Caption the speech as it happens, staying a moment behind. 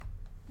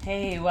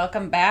Hey,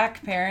 welcome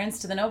back, parents,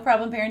 to the No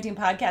Problem Parenting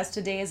Podcast.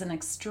 Today is an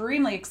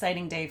extremely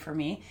exciting day for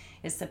me.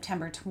 It's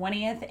September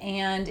 20th,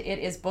 and it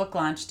is book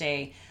launch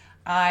day.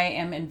 I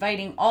am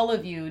inviting all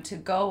of you to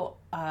go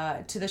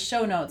to the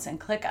show notes and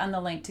click on the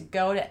link to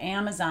go to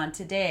Amazon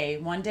today,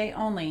 one day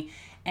only,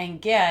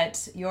 and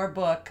get your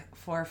book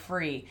for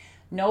free.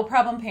 No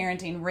Problem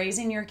Parenting,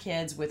 Raising Your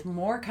Kids with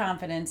More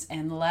Confidence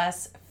and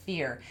Less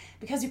Fear.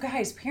 Because you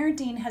guys,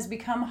 parenting has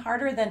become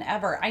harder than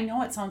ever. I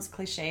know it sounds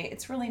cliche,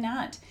 it's really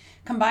not.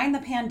 Combine the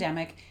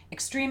pandemic,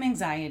 extreme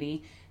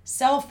anxiety,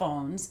 cell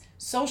phones,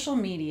 social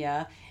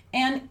media,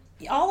 and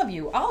all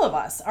of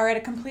us are at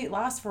a complete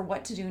loss for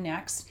what to do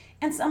next.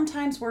 And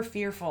sometimes we're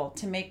fearful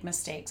to make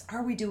mistakes.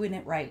 Are we doing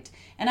it right?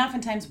 And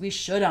oftentimes we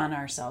should on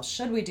ourselves.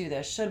 Should we do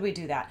this? Should we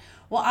do that?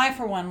 Well, I,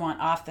 for one,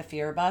 want off the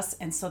fear bus.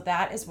 And so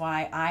that is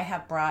why I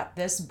have brought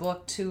this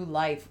book to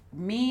life.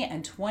 Me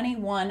and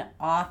 21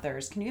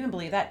 authors. Can you even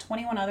believe that?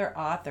 21 other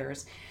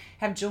authors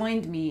have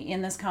joined me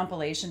in this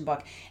compilation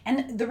book.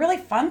 And the really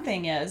fun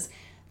thing is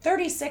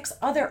 36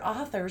 other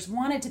authors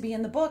wanted to be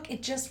in the book.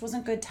 It just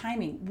wasn't good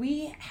timing.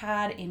 We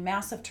had a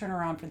massive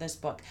turnaround for this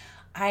book.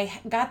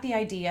 I got the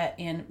idea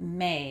in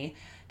May,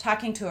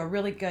 talking to a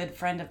really good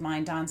friend of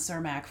mine, Dawn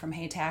Cermak from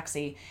Hey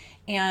Taxi,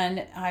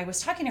 and I was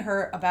talking to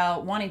her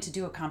about wanting to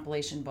do a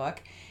compilation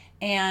book,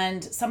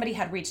 and somebody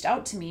had reached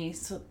out to me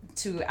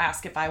to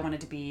ask if I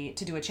wanted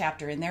to do a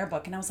chapter in their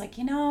book, and I was like,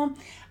 I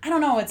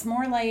don't know, it's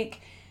more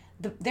like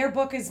their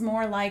book is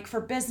more like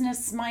for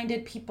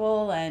business-minded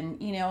people and,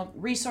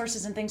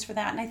 resources and things for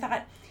that. And I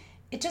thought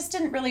it just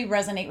didn't really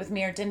resonate with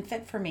me or didn't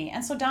fit for me.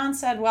 And so Dawn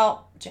said,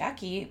 well,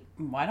 Jackie,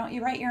 why don't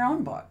you write your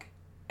own book?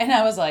 And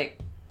I was like,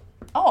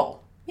 oh,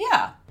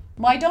 yeah,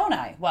 why don't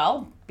I?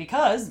 Well,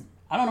 because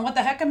I don't know what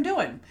the heck I'm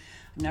doing.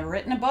 I've never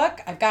written a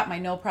book. I've got my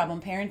No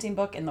Problem Parenting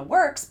book in the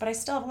works, but I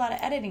still have a lot of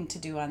editing to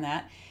do on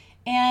that.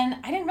 And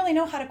I didn't really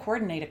know how to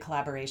coordinate a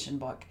collaboration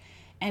book.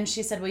 And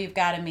she said, well, you've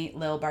got to meet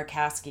Lil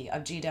Barkowski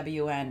of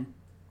GWN.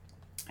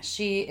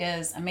 She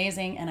is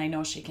amazing, and I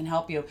know she can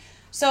help you.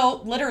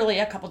 So literally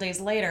a couple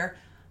days later,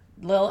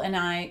 Lil and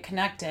I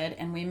connected,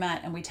 and we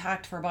met, and we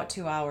talked for about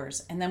 2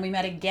 hours. And then we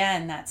met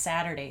again that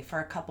Saturday for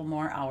a couple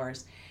more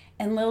hours.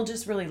 And Lil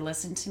just really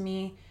listened to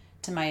me,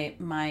 to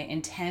my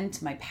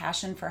intent, my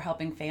passion for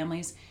helping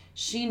families.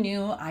 She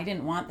knew I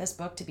didn't want this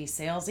book to be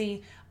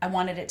salesy. I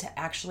wanted it to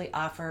actually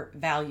offer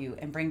value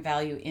and bring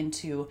value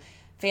into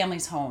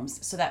families'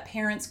 homes so that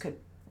parents could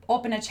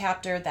open a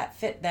chapter that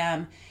fit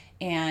them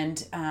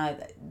and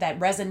that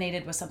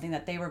resonated with something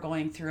that they were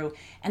going through.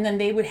 And then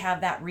they would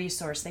have that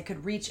resource. They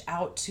could reach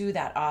out to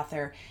that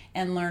author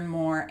and learn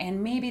more.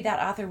 And maybe that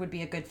author would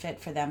be a good fit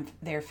for them,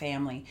 their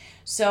family.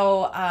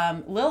 So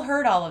Lil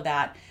heard all of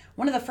that.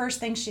 One of the first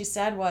things she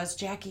said was,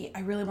 Jackie, I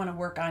really want to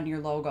work on your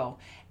logo.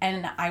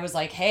 And I was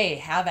like, hey,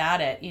 have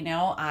at it.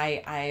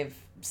 I've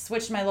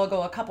switched my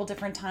logo a couple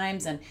different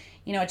times, and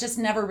it just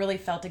never really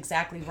felt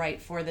exactly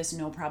right for this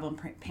No Problem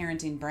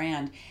Parenting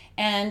brand.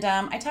 And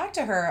I talked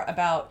to her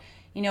about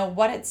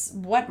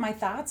what my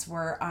thoughts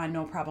were on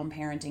No Problem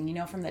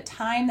Parenting. From the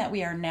time that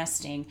we are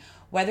nesting,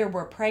 whether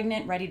we're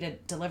pregnant, ready to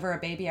deliver a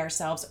baby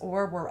ourselves,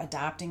 or we're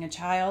adopting a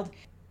child,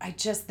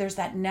 there's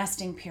that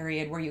nesting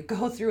period where you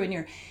go through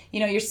and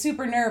you're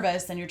super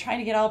nervous and you're trying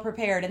to get all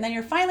prepared, and then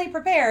you're finally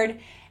prepared.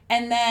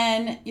 And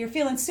then you're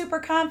feeling super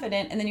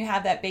confident, and then you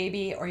have that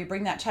baby or you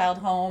bring that child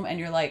home and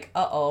you're like,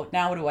 uh-oh,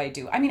 now what do I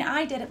do? I mean,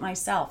 I did it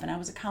myself, and I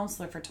was a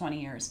counselor for 20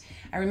 years.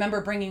 I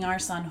remember bringing our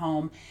son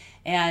home,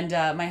 and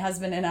my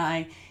husband and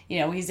I,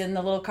 he's in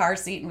the little car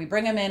seat, and we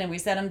bring him in and we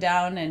set him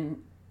down,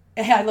 and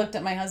I looked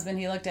at my husband,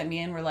 he looked at me,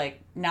 and we're like,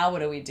 now what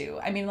do we do?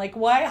 I mean, like,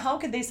 why? How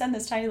could they send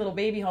this tiny little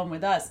baby home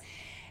with us?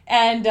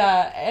 And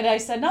I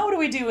said, now what do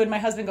we do? And my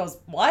husband goes,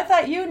 well, I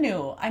thought you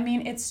knew. I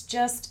mean, it's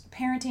just,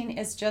 parenting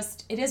is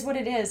just, it is what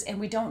it is. And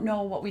we don't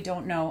know what we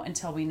don't know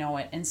until we know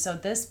it. And so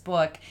this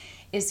book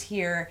is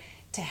here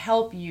to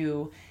help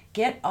you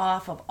get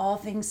off of all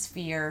things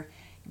fear,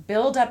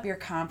 build up your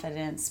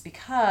confidence,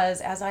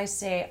 because as I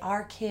say,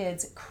 our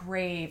kids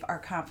crave our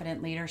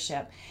confident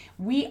leadership.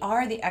 We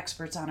are the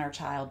experts on our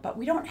child, but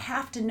we don't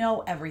have to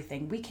know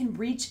everything. We can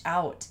reach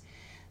out.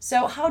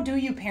 So how do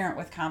you parent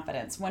with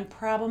confidence when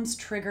problems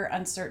trigger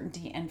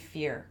uncertainty and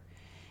fear?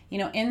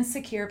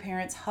 Insecure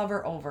parents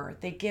hover over,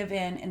 they give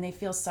in, and they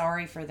feel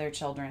sorry for their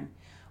children.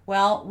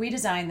 Well, we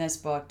designed this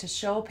book to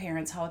show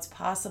parents how it's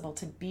possible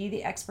to be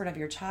the expert of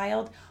your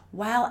child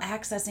while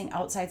accessing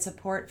outside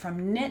support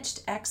from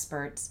niched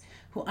experts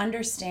who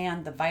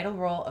understand the vital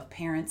role of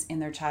parents in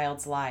their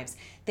child's lives.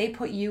 They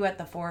put you at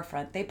the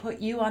forefront. They put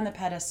you on the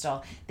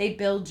pedestal. They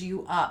build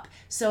you up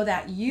so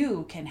that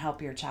you can help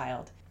your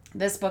child.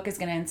 This book is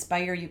going to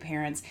inspire you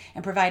parents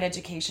and provide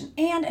education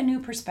and a new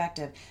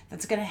perspective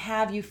that's going to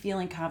have you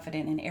feeling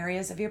confident in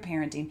areas of your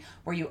parenting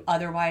where you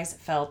otherwise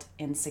felt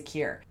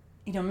insecure.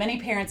 Many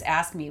parents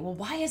ask me, well,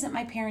 why isn't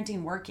my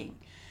parenting working?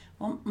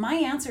 Well, my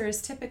answer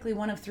is typically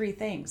one of three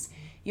things.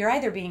 You're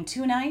either being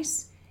too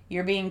nice,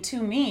 you're being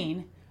too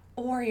mean,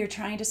 or you're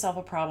trying to solve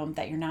a problem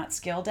that you're not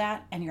skilled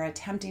at and you're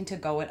attempting to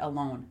go it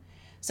alone.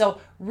 So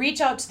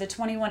reach out to the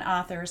 21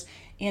 authors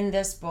in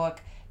this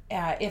book.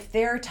 if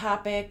their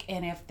topic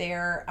and if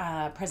their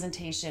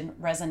presentation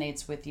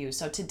resonates with you.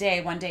 So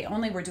today, one day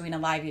only, we're doing a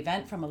live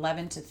event from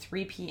 11 to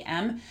 3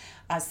 p.m.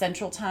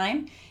 Central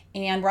Time.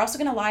 And we're also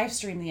going to live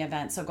stream the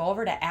event. So go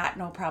over to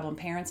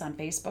 @NoProblemParents on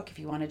Facebook if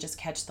you want to just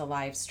catch the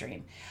live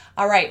stream.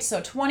 All right, so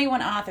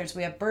 21 authors.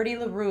 We have Bertie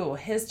LaRue.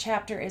 His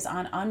chapter is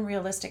on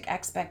unrealistic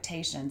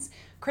expectations.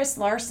 Chris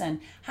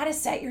Larson, how to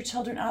set your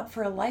children up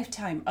for a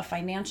lifetime of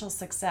financial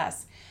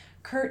success.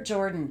 Kurt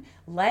Jordan,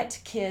 let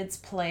kids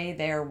play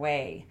their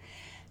way.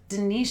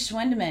 Denise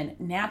Schwindeman,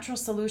 natural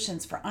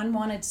solutions for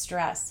unwanted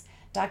stress.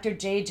 Dr.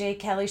 J.J.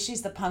 Kelly,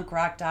 she's the punk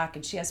rock doc,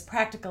 and she has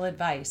practical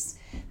advice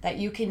that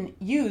you can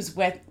use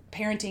with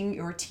parenting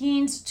your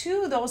teens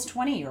to those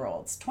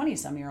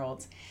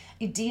 20-some-year-olds.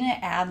 Edina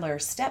Adler,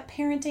 step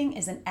parenting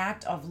is an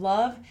act of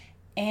love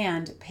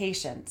and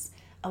patience.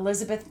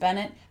 Elizabeth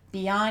Bennett,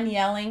 beyond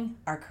yelling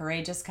are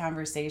courageous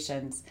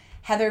conversations.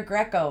 Heather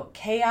Greco,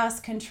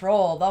 Chaos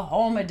Control, the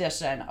Home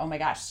Edition. Oh my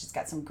gosh, she's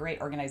got some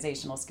great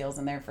organizational skills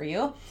in there for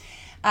you.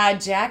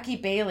 Jackie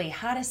Bailey,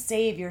 How to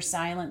Save Your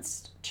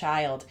Silenced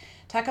Child.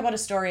 Talk about a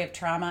story of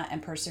trauma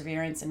and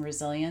perseverance and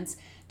resilience.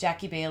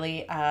 Jackie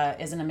Bailey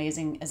is an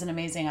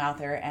amazing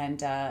author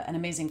and an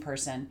amazing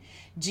person.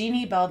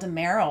 Jeannie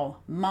Baldemaro,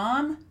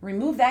 Mom,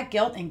 remove that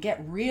guilt and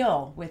get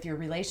real with your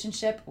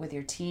relationship with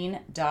your teen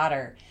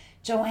daughter.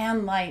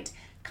 Joanne Light,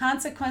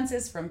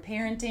 Consequences from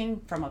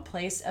Parenting from a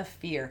Place of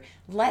Fear.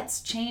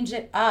 Let's change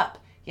it up.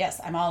 Yes,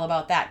 I'm all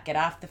about that. Get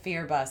off the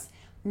fear bus.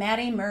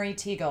 Maddie Murray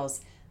Teagles,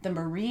 The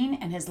Marine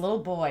and His Little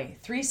Boy,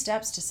 3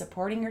 Steps to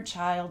Supporting Your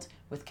Child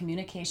with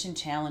Communication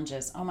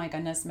Challenges. Oh my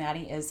goodness,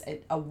 Maddie is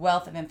a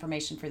wealth of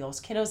information for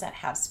those kiddos that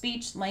have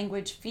speech,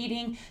 language,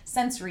 feeding,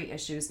 sensory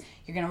issues.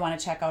 You're going to want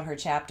to check out her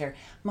chapter.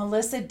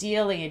 Melissa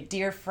Dealey, a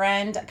dear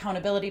friend,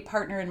 accountability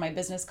partner in my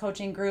business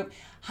coaching group,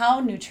 How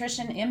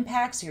Nutrition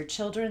Impacts Your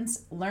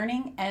Children's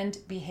Learning and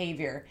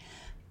Behavior.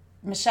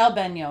 Michelle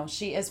Benyo,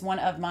 she is one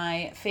of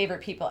my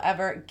favorite people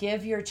ever.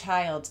 Give your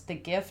child the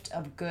gift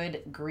of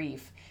good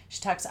grief.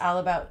 She talks all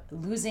about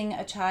losing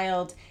a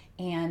child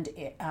and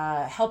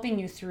helping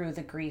you through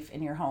the grief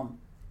in your home.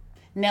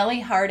 Nellie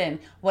Harden,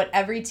 What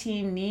Every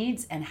Teen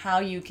Needs and How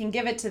You Can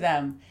Give It to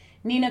Them.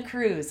 Nina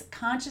Cruz,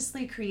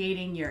 Consciously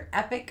Creating Your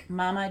Epic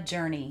Mama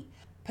Journey.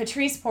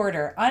 Patrice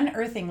Porter,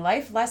 Unearthing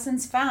Life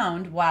Lessons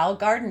Found While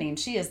Gardening.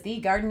 She is the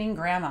gardening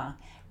grandma.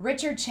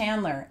 Richard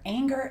Chandler,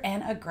 Anger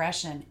and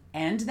Aggression.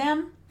 End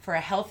them for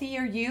a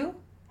healthier you,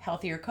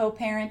 healthier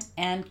co-parent,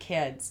 and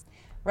kids.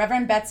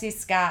 Reverend Betsy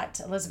Scott,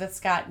 Elizabeth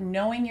Scott,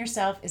 Knowing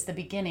Yourself is the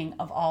Beginning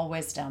of All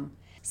Wisdom.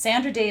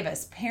 Sandra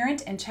Davis,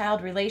 Parent and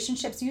Child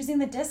Relationships Using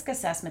the DISC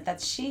Assessment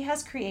that she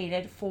has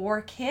created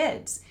for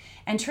kids.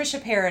 And Trisha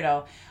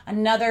Peridot,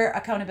 another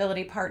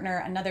accountability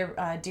partner,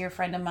 another dear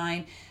friend of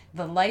mine,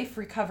 The Life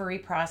Recovery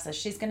Process.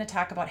 She's going to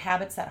talk about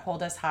habits that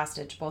hold us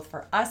hostage, both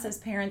for us as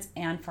parents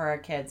and for our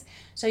kids.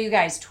 So you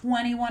guys,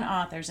 21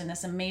 authors in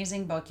this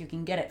amazing book. You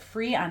can get it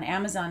free on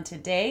Amazon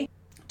today.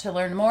 To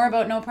learn more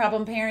about No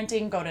Problem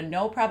Parenting, go to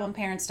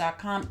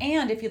noproblemparents.com.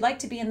 And if you'd like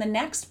to be in the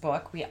next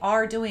book, we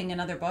are doing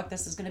another book.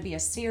 This is going to be a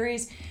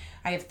series.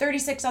 I have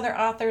 36 other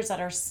authors that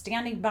are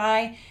standing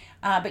by.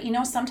 But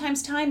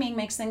sometimes timing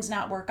makes things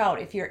not work out.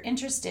 If you're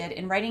interested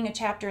in writing a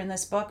chapter in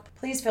this book,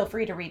 please feel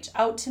free to reach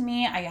out to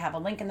me. I have a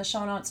link in the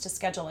show notes to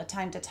schedule a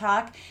time to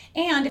talk.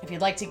 And if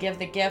you'd like to give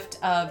the gift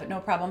of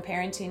No Problem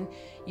Parenting,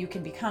 you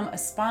can become a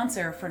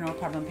sponsor for No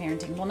Problem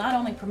Parenting. We'll not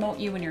only promote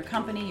you and your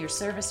company, your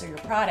service, or your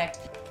product,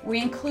 we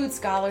include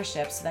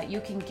scholarships so that you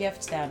can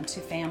gift them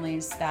to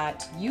families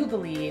that you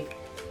believe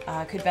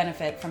could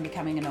benefit from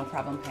becoming a No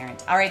Problem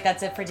Parent. All right,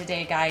 that's it for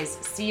today, guys.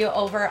 See you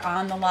over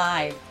on the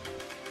live.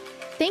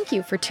 Thank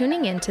you for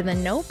tuning in to the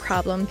No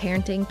Problem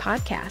Parenting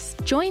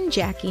podcast. Join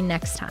Jackie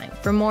next time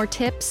for more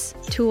tips,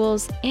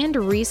 tools, and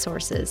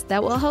resources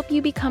that will help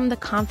you become the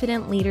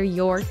confident leader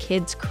your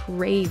kids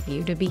crave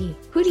you to be.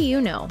 Who do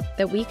you know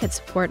that we could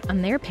support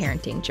on their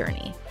parenting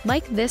journey?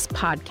 Like this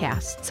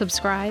podcast,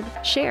 subscribe,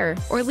 share,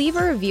 or leave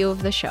a review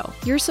of the show.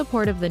 Your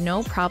support of the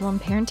No Problem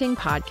Parenting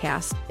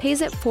podcast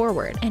pays it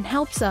forward and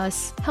helps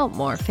us help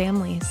more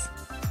families.